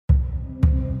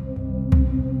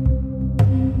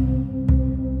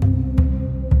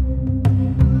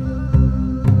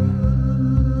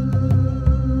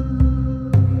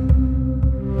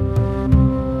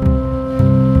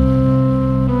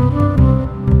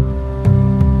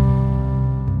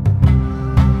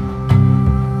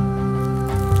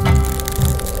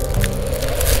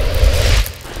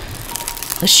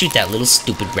shoot that little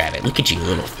stupid rabbit. Look at you,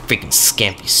 little freaking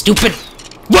scampy. Stupid!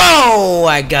 Whoa!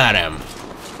 I got him.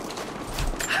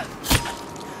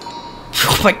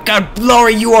 Oh my god,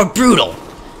 Lara, you are brutal!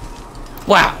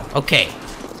 Wow, okay.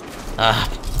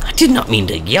 I did not mean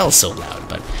to yell so loud,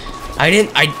 but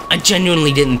I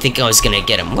genuinely didn't think I was gonna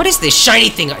get him. What is this shiny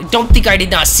thing? I don't think I did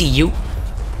not see you.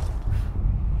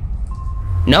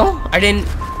 No? I didn't...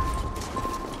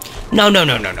 No.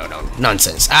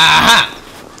 Nonsense. Aha!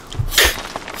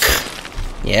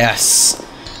 Yes.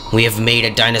 We have made a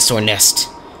dinosaur nest.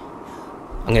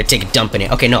 I'm gonna take a dump in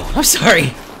it. Okay, no. I'm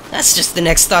sorry. That's just the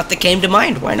next thought that came to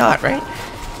mind. Why not, right?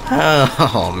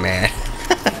 Oh man.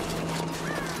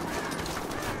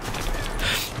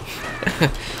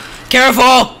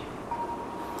 Careful!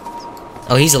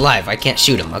 Oh, he's alive. I can't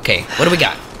shoot him. Okay, what do we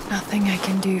got? Nothing I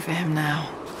can do for him now.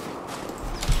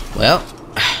 Well...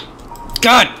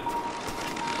 God!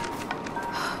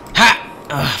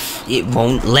 Ha! It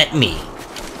won't let me.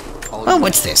 Oh,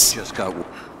 what's this? Just got...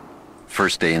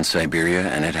 First day in Siberia,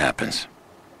 and it happens.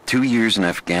 2 years in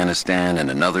Afghanistan and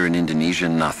another in Indonesia,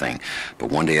 nothing. But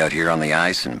one day out here on the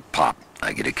ice, and pop,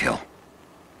 I get a kill.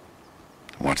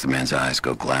 I watched the man's eyes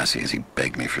go glassy as he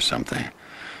begged me for something.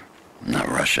 I'm not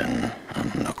Russian,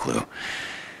 no clue.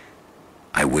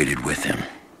 I waited with him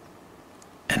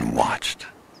and watched.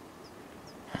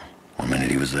 1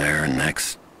 minute he was there, and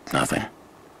next, nothing.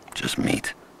 Just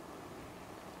meat.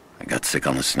 I got sick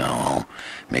on the snow, all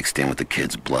mixed in with the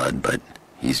kid's blood, but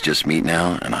he's just meat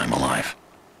now, and I'm alive.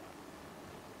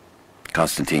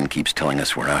 Konstantin keeps telling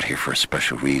us we're out here for a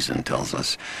special reason, tells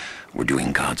us we're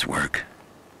doing God's work.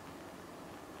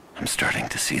 I'm starting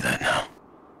to see that now.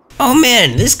 Oh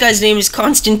man, this guy's name is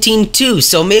Konstantin too,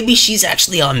 so maybe she's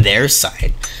actually on their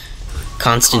side.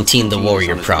 Konstantin the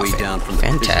warrior prophet.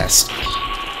 Fantastic.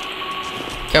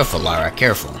 Careful, Lara,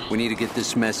 careful. We need to get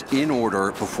this mess in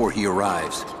order before he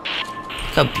arrives.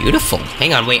 Look how beautiful.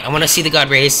 Hang on, wait, I want to see the god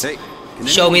rays. Hey,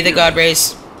 show me the god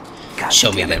rays.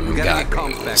 Show me them god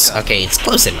rays. Okay, it's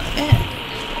close enough.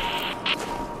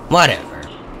 Whatever.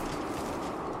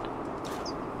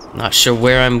 Not sure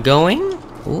where I'm going.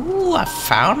 Ooh, I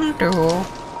found her.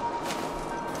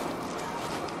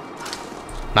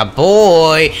 My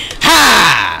boy.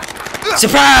 Ha!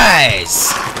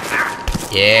 Surprise!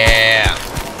 Yeah.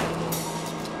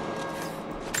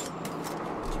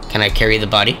 Can I carry the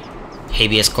body?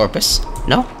 Habeas corpus?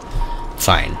 No?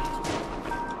 Fine.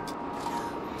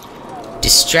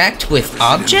 Distract with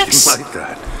objects? Like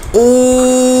that.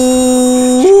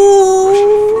 Ooh.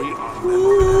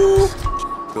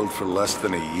 Built for less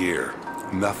than a year.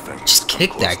 Nothing. Just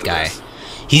kick that guy.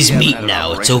 He's meat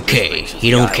now, it's okay.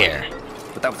 He don't care.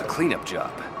 But that was a cleanup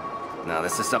job. No,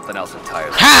 this is something else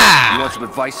entirely. Ha! You want some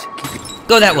advice?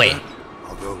 Go that way.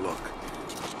 I'll go look.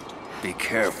 Be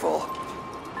careful.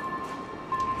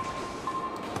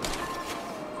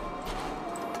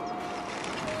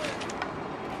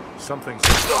 Something's...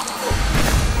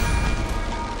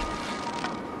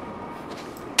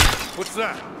 What's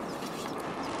that?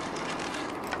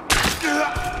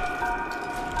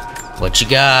 What you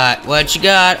got? What you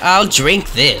got? I'll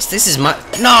drink this. This is my...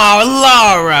 No,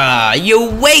 Lara! You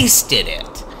wasted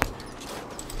it!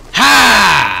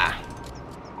 Ha!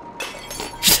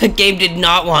 The game did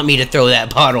not want me to throw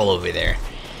that bottle over there.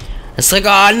 It's like,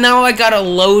 oh, now I gotta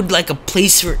load like a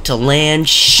place for it to land.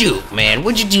 Shoot, man.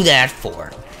 What'd you do that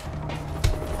for?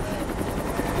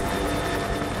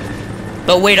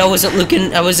 But wait, I wasn't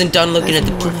done looking at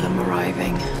the... More of them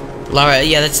arriving. Lara,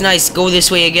 yeah, that's nice. Go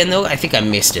this way again, though. I think I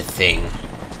missed a thing.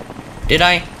 Did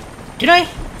I? Did I?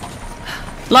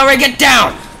 Lara, get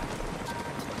down!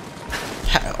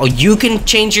 Oh, you can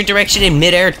change your direction in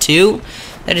midair, too?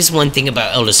 That is one thing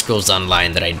about Elder Scrolls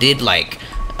Online that I did like.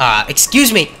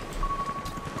 Excuse me!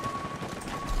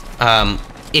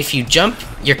 If you jump,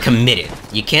 you're committed.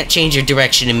 You can't change your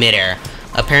direction in midair,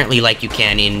 apparently like you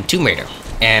can in Tomb Raider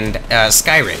and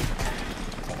Skyrim.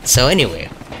 So anyway,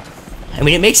 I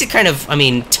mean, it makes it kind of,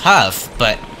 tough,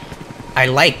 but I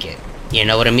like it. You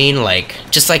know what I mean? Like,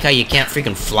 just like how you can't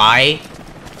freaking fly.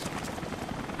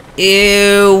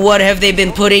 Ew, what have they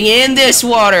been putting in this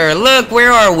water? Look,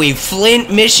 where are we?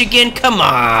 Flint, Michigan? Come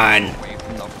on. Away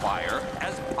from the fire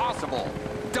as possible.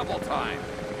 Double time.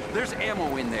 There's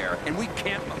ammo in there, and we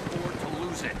can't afford to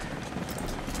lose it.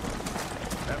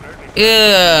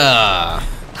 Ugh.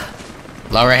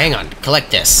 Lara, hang on. Collect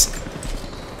this.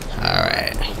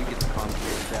 Alright. We get the conflict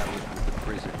established with the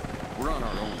prison. We're on our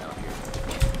own out here.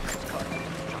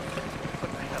 What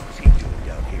the hell is he doing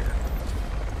down here?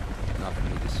 Not for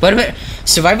me to say. What about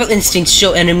survival instincts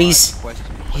show enemies?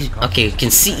 Okay,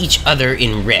 can see each other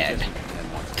in red.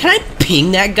 Can I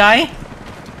ping that guy?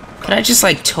 Did I just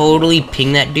like totally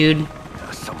ping that dude?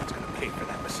 Someone's gonna pay for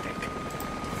that mistake.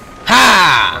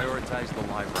 Ha! Prioritize the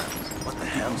live rounds. What the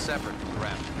hell? Separate from the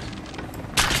raptors.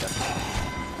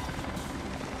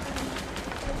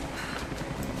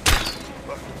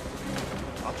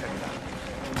 I'll check it out.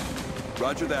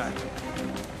 Roger that.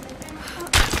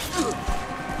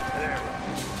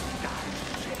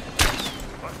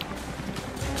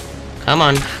 Come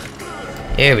on.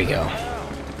 There we go.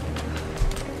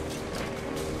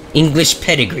 English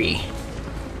pedigree.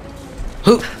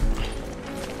 Who?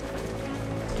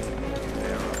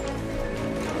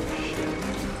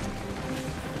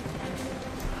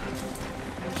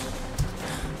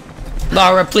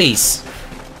 Lara, please.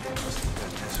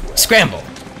 Scramble.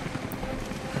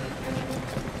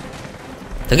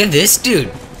 Look at this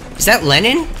dude. Is that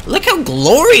Lenin? Look how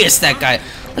glorious that guy.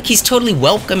 Look, he's totally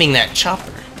welcoming that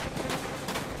chopper.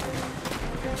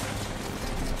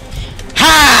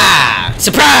 Ha!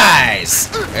 Surprise!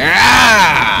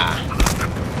 Ah!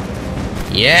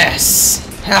 Yes.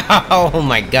 Oh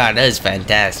my god, that is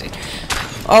fantastic.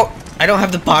 Oh, I don't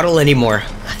have the bottle anymore.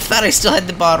 I thought I still had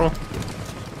the bottle.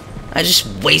 I just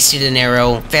wasted an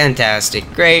arrow. Fantastic.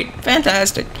 Great.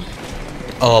 Fantastic.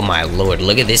 Oh my lord,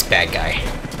 look at this bad guy.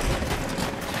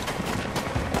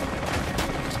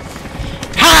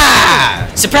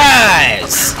 Ha!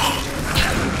 Surprise!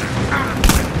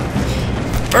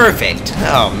 Perfect.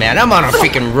 Oh man, I'm on a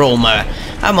freaking roll,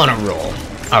 I'm on a roll.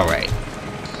 Alright.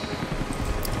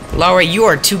 Lara, you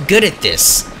are too good at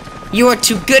this. You are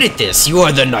too good at this. You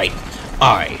are the knight.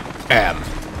 I am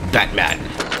Batman.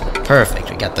 Perfect.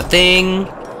 We got the thing.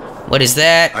 What is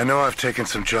that? I know I've taken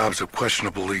some jobs of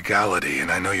questionable legality,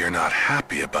 and I know you're not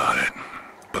happy about it.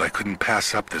 But I couldn't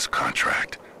pass up this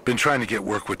contract. Been trying to get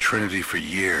work with Trinity for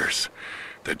years.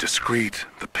 They're discreet,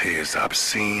 the pay is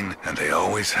obscene, and they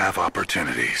always have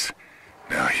opportunities.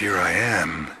 Now here I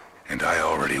am, and I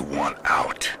already want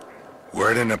out. We're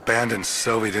at an abandoned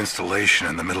Soviet installation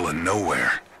in the middle of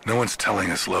nowhere. No one's telling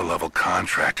us low-level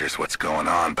contractors what's going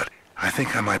on, but I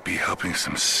think I might be helping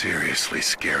some seriously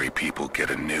scary people get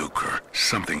a nuke or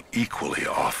something equally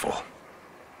awful.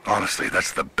 Honestly,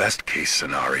 that's the best-case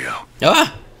scenario.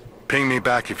 Ah! Ping me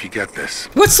back if you get this.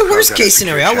 What's the I've got a worst-case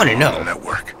secure scenario? I want to channel on know. the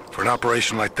network. For an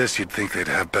operation like this, you'd think they'd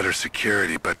have better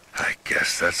security, but I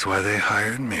guess that's why they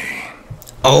hired me.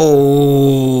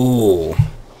 Oh.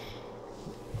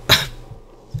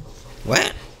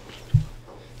 What?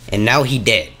 And now he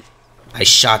dead. I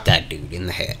shot that dude in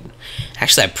the head.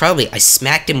 Actually, I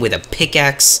smacked him with a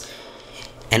pickaxe,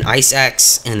 an ice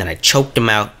axe, and then I choked him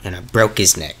out and I broke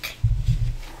his neck.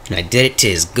 And I did it to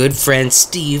his good friend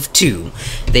Steve too.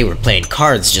 They were playing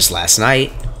cards just last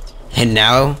night. And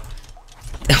now,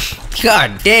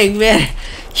 god dang man,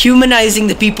 humanizing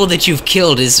the people that you've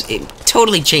killed it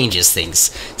totally changes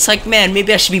things. It's like, man,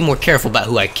 maybe I should be more careful about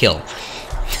who I kill.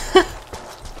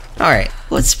 Alright,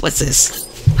 what's this?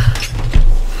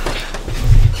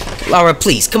 Lara,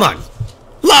 please, come on.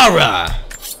 Lara!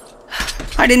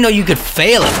 I didn't know you could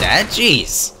fail at that,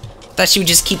 jeez. Thought she would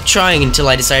just keep trying until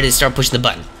I decided to start pushing the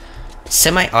button.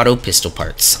 Semi-auto pistol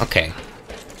parts, okay.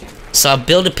 So I'll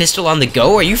build a pistol on the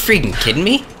go? Are you freaking kidding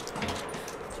me?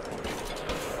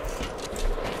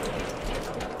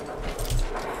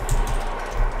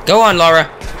 Go on, Lara.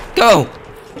 Go!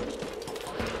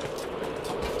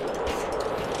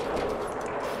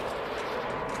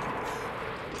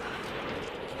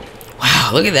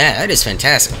 Wow, look at that. That is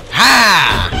fantastic.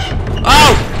 Ha!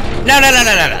 Oh! No, no, no,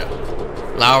 no, no,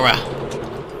 no. Lara.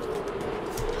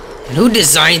 And who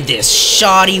designed this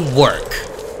shoddy work?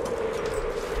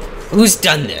 Who's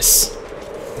done this?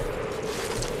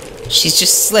 She's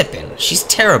just slipping. She's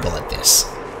terrible at this.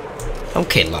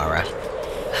 Okay, Lara.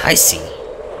 I see.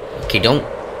 Okay, don't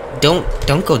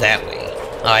go that way.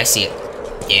 Oh, I see it.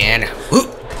 And whoop,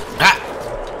 ha,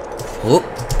 whoop,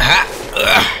 ha.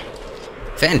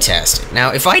 Ugh. Fantastic.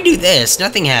 Now, if I do this,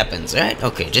 nothing happens, right?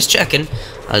 Okay, just checking.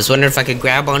 I was wondering if I could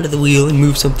grab onto the wheel and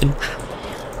move something.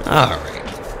 All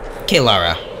right. Okay,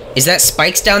 Lara. Is that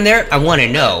spikes down there? I want to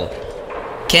know.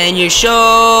 Can you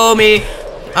show me?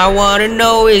 I want to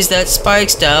know. Is that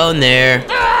spikes down there?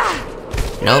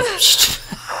 Nope.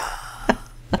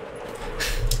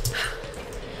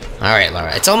 Alright,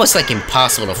 Lara. It's almost like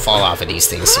impossible to fall off of these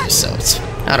things too, so it's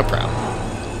not a problem.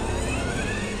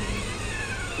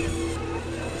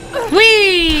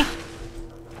 Whee!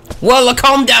 Well,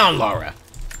 calm down, Lara.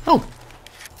 Oh.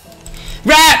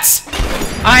 Rats!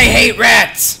 I hate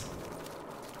rats!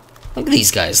 Look at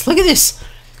these guys. Look at this.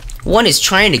 One is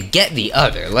trying to get the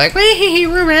other. Like, hey,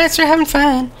 we're rats, we're having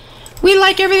fun. We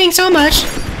like everything so much.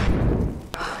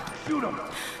 Shoot him.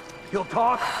 He'll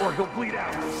talk or he'll bleed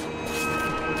out.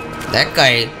 That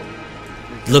guy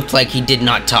looked like he did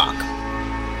not talk.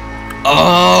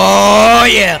 Oh,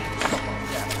 yeah!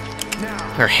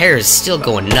 Her hair is still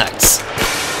going nuts.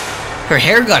 Her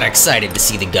hair got excited to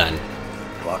see the gun.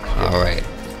 Alright.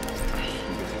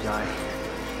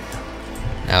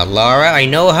 Now, Lara, I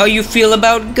know how you feel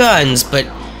about guns, but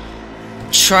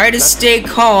try to stay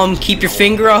calm, keep your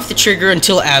finger off the trigger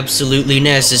until absolutely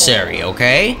necessary,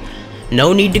 okay?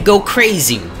 No need to go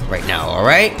crazy right now,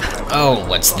 alright? Oh,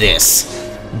 what's this?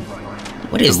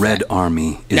 What is the Red that?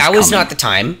 Army is Now is coming. not the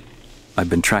time. I've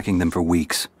been tracking them for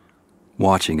weeks,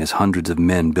 watching as hundreds of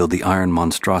men build the iron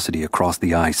monstrosity across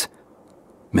the ice.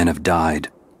 Men have died,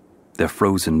 their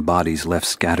frozen bodies left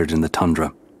scattered in the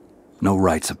tundra. No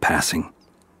rites of passing,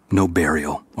 no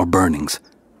burial or burnings.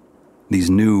 These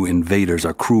new invaders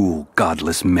are cruel,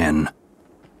 godless men.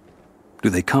 Do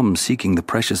they come seeking the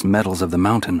precious metals of the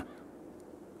mountain?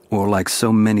 Or like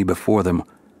so many before them,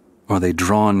 are they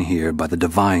drawn here by the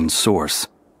divine source?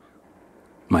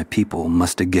 My people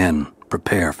must again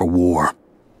prepare for war.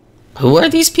 Who are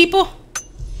these people?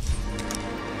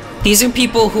 These are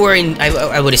people who are,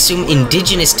 I would assume,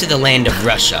 indigenous to the land of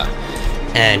Russia,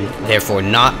 and therefore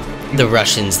not the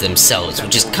Russians themselves,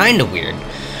 which is kind of weird,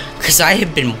 because I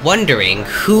have been wondering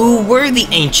who were the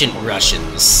ancient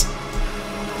Russians.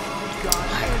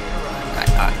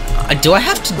 Do I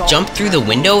have to jump through the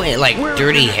window like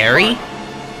Dirty Harry?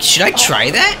 Should I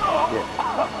try that?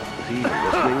 Is he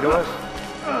listening to us?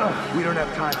 We don't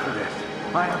have time for this.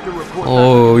 I have to report.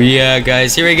 Oh yeah,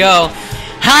 guys, here we go.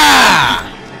 Ha!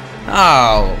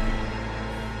 Oh.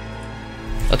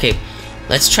 Okay,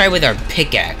 let's try with our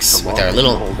pickaxe, with our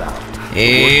little.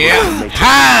 Yeah.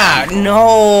 Ha!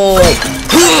 No.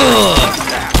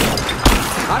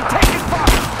 I'm taking fire!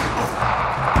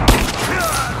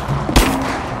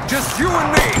 Just you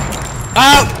and me!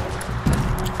 Oh!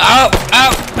 Oh!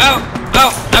 Oh! Oh!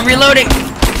 Oh! I'm reloading!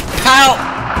 Ow!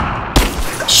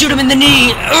 Shoot him in the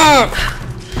knee! Ugh!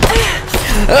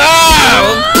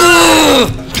 Oh!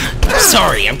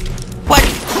 Sorry, I'm... What?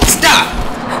 Stop!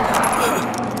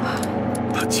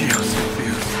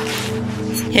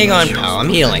 Hang on, pal, I'm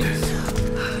healing.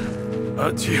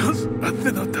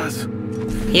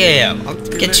 Yeah, I'll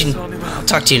get you... I'll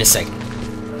talk to you in a second.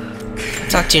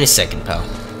 Talk to you in a second, pal.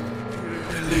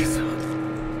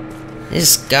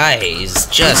 This guy is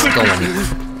just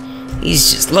going...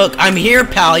 He's just... Look, I'm here,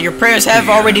 pal. Your prayers have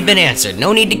already been answered.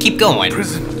 No need to keep going.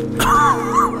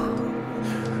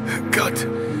 Got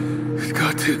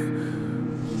it.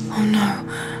 Oh no.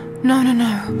 No, no,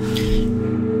 no.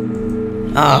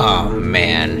 Oh,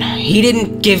 man. He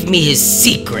didn't give me his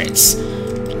secrets.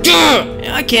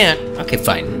 I can't. Okay,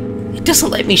 fine. He doesn't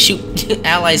let me shoot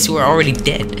allies who are already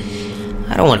dead.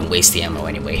 I don't want to waste the ammo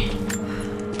anyway.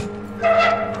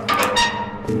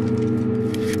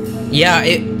 Yeah,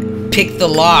 it picked the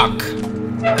lock.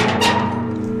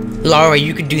 Lara,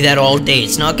 you could do that all day.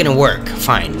 It's not gonna work.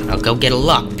 Fine, I'll go get a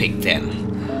lock pick then.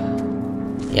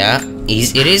 Yeah,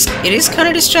 it is kind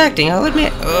of distracting, I'll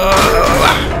admit.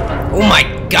 Oh my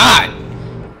god!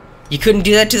 You couldn't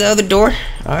do that to the other door?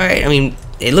 Alright, I mean,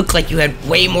 it looked like you had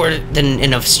way more than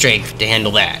enough strength to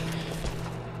handle that.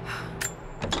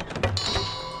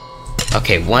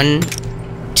 Okay, 1,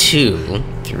 2,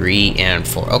 3, and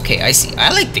 4. Okay, I see.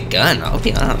 I like the gun, I'll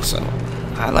be honest.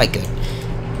 I like it.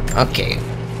 Okay.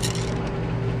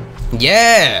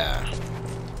 Yeah!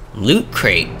 Loot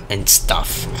crate and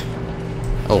stuff.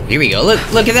 Oh, here we go.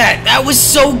 Look at that. That was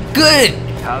so good.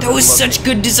 That was such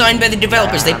good design by the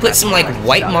developers. They put some like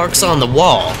white marks on the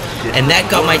wall, and that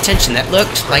got my attention. That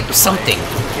looked like something.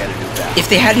 If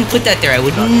they hadn't put that there, I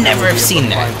would never have seen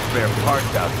that. Spare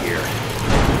parts out here.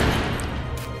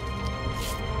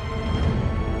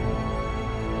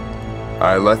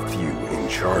 I left you in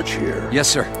charge here. Yes,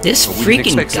 sir. This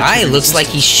freaking guy looks like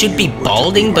he should be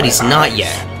balding, but he's not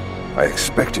yet. I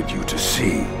expected you to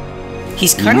see.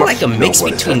 He's kind of like a mix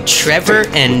between Trevor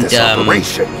and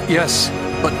Yes,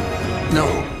 but no.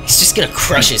 he's just gonna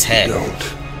crush his head.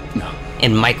 Don't.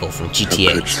 And Michael from How could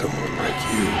GTA. someone like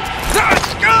you?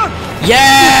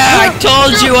 Yeah, I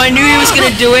told you. I knew he was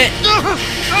gonna do it.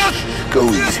 Go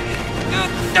easy.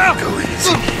 Go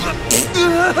easy.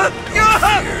 Don't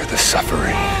fear the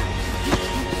suffering.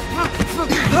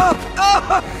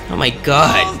 Oh my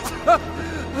god.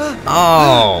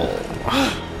 Oh.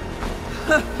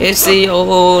 It's the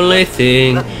only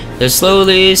thing that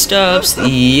slowly stops the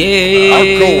Our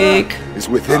ache. goal is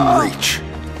within reach,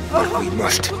 but we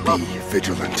must be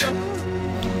vigilant.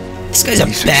 This guy's a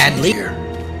We bad succeed leader. here.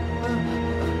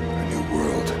 A new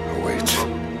world awaits.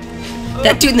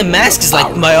 That dude in the mask is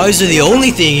like, my eyes are the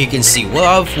only thing you can see.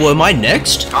 Well, am I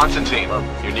next? Constantine,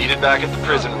 you're needed back at the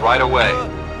prison right away.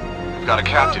 We've got a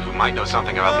captive who might know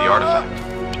something about the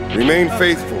artifact. Remain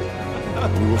faithful.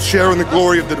 We will share in the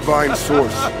glory of the divine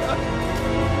source.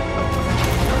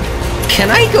 Can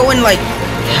I go and, like,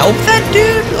 help that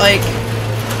dude? Like,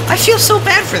 I feel so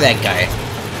bad for that guy.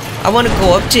 I want to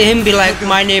go up to him and be like,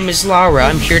 my name is Lara,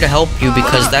 I'm here to help you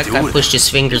because that guy pushed his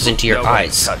fingers into your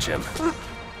eyes. Touch him.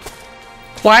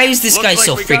 Why is this guy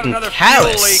so freaking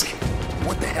callous?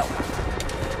 What the hell?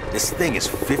 This thing is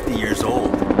 50 years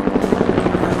old.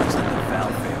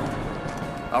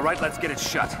 All right, let's get it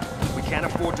shut. We can't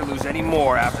afford to lose any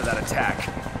more after that attack.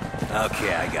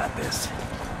 Okay, I got this.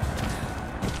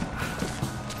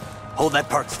 Hold that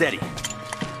part steady.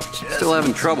 Still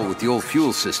having trouble with the old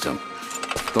fuel system.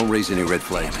 Don't raise any red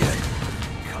flags yet.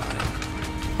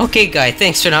 Okay, guy,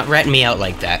 thanks for not ratting me out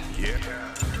like that.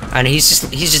 And he's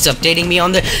just updating me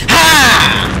on the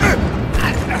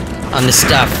on the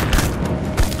stuff.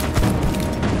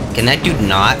 Can that dude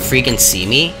not freaking see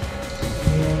me?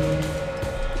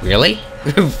 Really?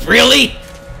 Really?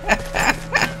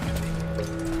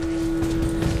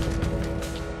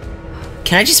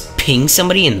 Can I just ping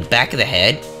somebody in the back of the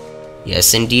head?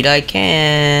 Yes, indeed I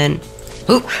can.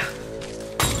 Ooh.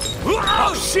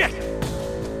 Oh, shit!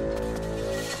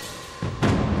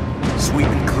 Sweet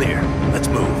and clear. Let's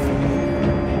move.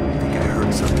 I think I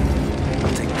heard something.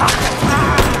 I'll take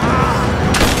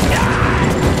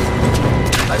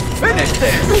I finished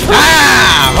this! Wow!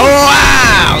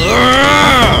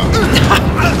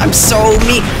 I'm so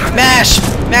mean. Mash!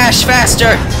 Mash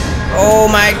faster! Oh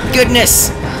my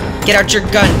goodness! Get out your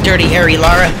gun, Dirty Harry,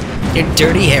 Lara. You're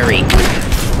Dirty Harry.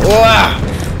 Wow!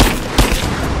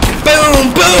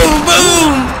 Boom! Boom!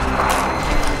 Boom!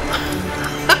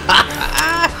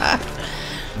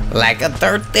 Like a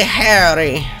Dirty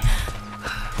Harry.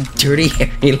 Dirty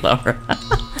Harry, Lara.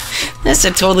 That's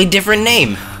a totally different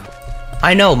name.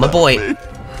 I know, my boy.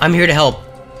 I'm here to help.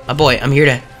 My boy, I'm here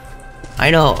to... I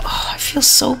know. Oh, I feel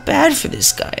so bad for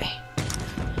this guy.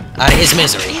 Out of his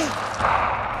misery.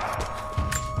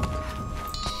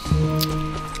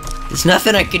 There's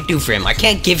nothing I could do for him. I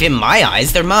can't give him my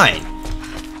eyes. They're mine.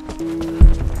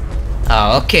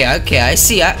 Oh, okay, I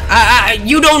see.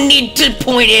 You don't need to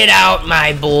point it out,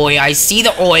 my boy. I see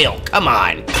the oil. Come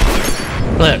on.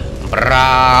 Look.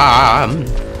 Bram.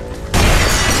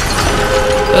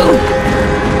 Boom.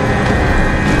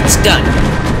 It's done.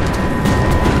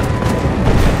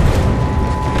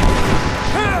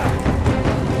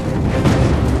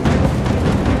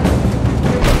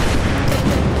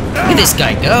 Look at this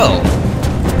guy go.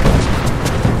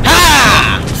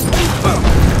 Ha!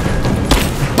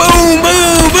 Boom,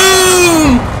 boom,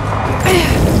 boom!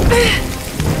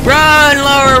 Run,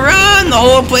 Lara, run! The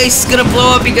whole place is gonna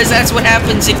blow up because that's what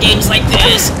happens in games like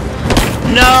this.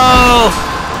 No!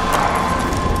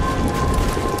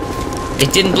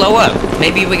 It didn't blow up.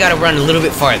 Maybe we gotta run a little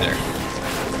bit farther.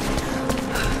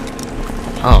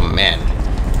 Oh, man.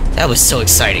 That was so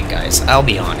exciting, guys. I'll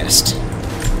be honest.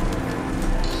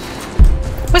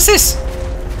 What's this?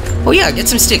 Oh, yeah, get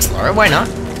some sticks, Lara. Why not?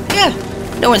 Yeah.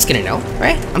 No one's gonna know,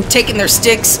 right? I'm taking their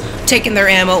sticks, taking their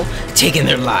ammo, taking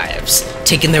their lives,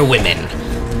 taking their women.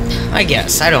 I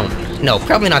guess, I don't know,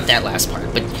 probably not that last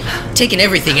part, but taking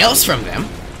everything else from them.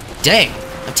 Dang,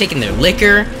 I'm taking their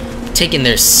liquor, I'm taking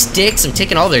their sticks, I'm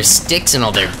taking all their sticks and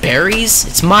all their berries.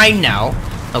 It's mine now,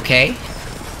 okay?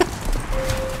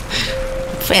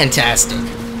 Fantastic.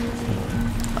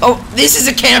 Oh, this is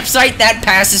a campsite? That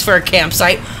passes for a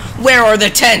campsite? Where are the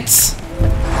tents?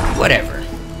 Whatever.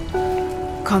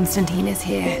 Constantine is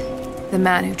here. The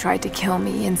man who tried to kill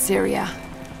me in Syria.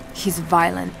 He's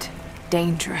violent,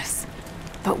 dangerous.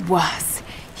 But worse,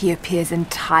 he appears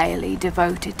entirely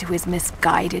devoted to his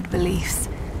misguided beliefs.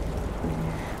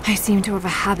 I seem to have a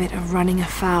habit of running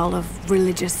afoul of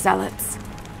religious zealots.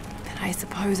 But I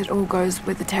suppose it all goes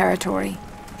with the territory.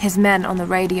 His men on the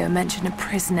radio mention a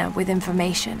prisoner with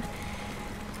information.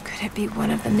 Could it be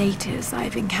one of the natives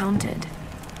I've encountered?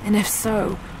 And if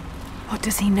so, what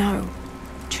does he know?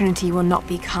 Trinity will not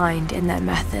be kind in their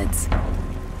methods.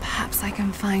 Perhaps I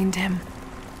can find him.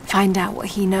 Find out what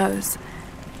he knows.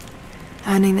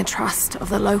 Earning the trust of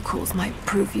the locals might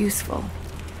prove useful.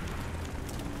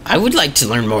 I would like to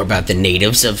learn more about the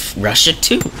natives of Russia,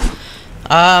 too.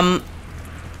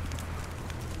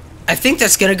 I think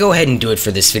that's gonna go ahead and do it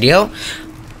for this video.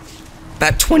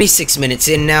 About 26 minutes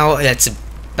in now. That's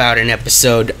about an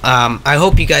episode. I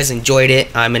hope you guys enjoyed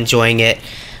it. I'm enjoying it.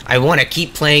 I want to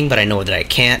keep playing, but I know that I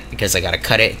can't because I gotta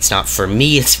cut it. It's not for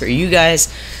me, it's for you guys.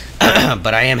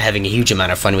 But I am having a huge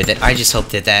amount of fun with it. I just hope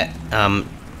that that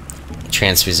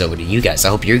transfers over to you guys. I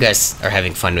hope you guys are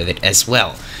having fun with it as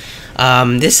well.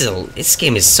 This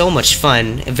game is so much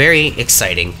fun, very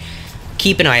exciting.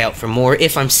 keep an eye out for more.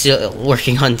 If I'm still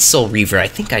working on Soul Reaver, I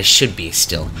think I should be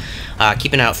still.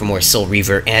 Keep an eye out for more Soul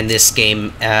Reaver and this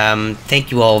game.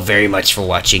 Thank you all very much for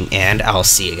watching, and I'll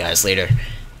see you guys later.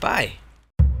 Bye.